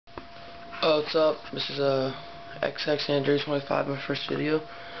What's up? This is XX Andrew 25, my first video.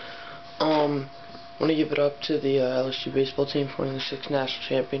 Want to give it up to the LSU baseball team for winning the 6th national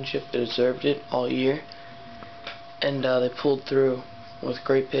championship. They deserved it all year, and they pulled through with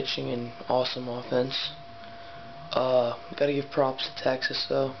great pitching and awesome offense. Gotta give props to Texas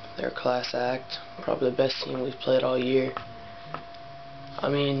though. They're a class act. Probably the best team we've played all year. I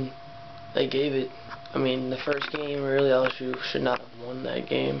mean, they gave it. I mean, the first game, really, LSU should not have won that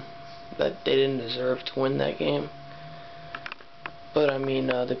game. That they didn't deserve to win that game. But I mean,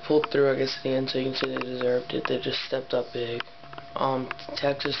 they pulled through, I guess, at the end, so you can see they deserved it. They just stepped up big.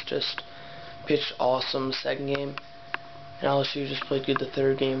 Texas just pitched awesome the second game, and LSU just played good the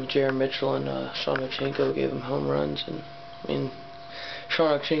third game. Jared Mitchell and Sean gave them home runs, and I mean,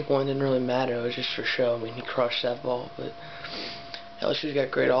 Sean one didn't really matter. It was just for show. I mean, he crushed that ball, but LSU's got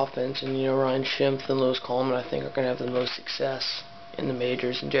great offense, and you know, Ryan Schimpf and Lewis Coleman, I think, are going to have the most success in the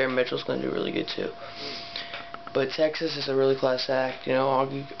majors, and Jared Mitchell's going to do really good too. But Texas is a really class act. You know,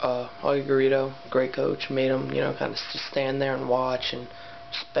 Augie Garrido, great coach, made them, you know, kind of just stand there and watch and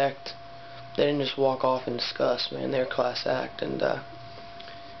respect. They didn't just walk off and discuss, man. They're a class act, and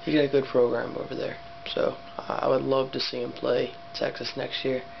he got a good program over there. So I would love to see him play Texas next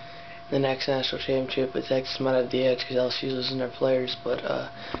year, the next national championship. But Texas might have the edge because LSU's losing their players. But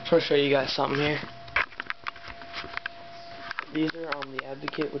just want to show you guys something here. These are the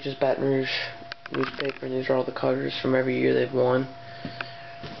Advocate, which is Baton Rouge newspaper, and these are all the covers from every year they've won.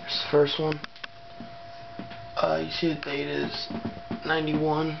 Here's the first one. You see the date is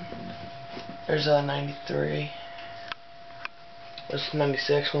 91. There's 93. There's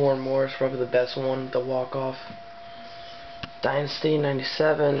 96. More and More is probably the best one, the walk-off. Dynasty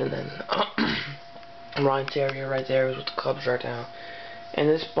 97, and then Ryan Terrier right there is with the Cubs right now. And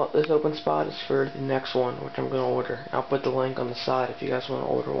this open spot is for the next one, which I'm going to order. I'll put the link on the side if you guys want to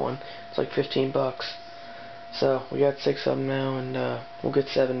order one. It's like 15 bucks. So we got 6 of them now, and we'll get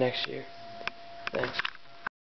 7 next year. Thanks.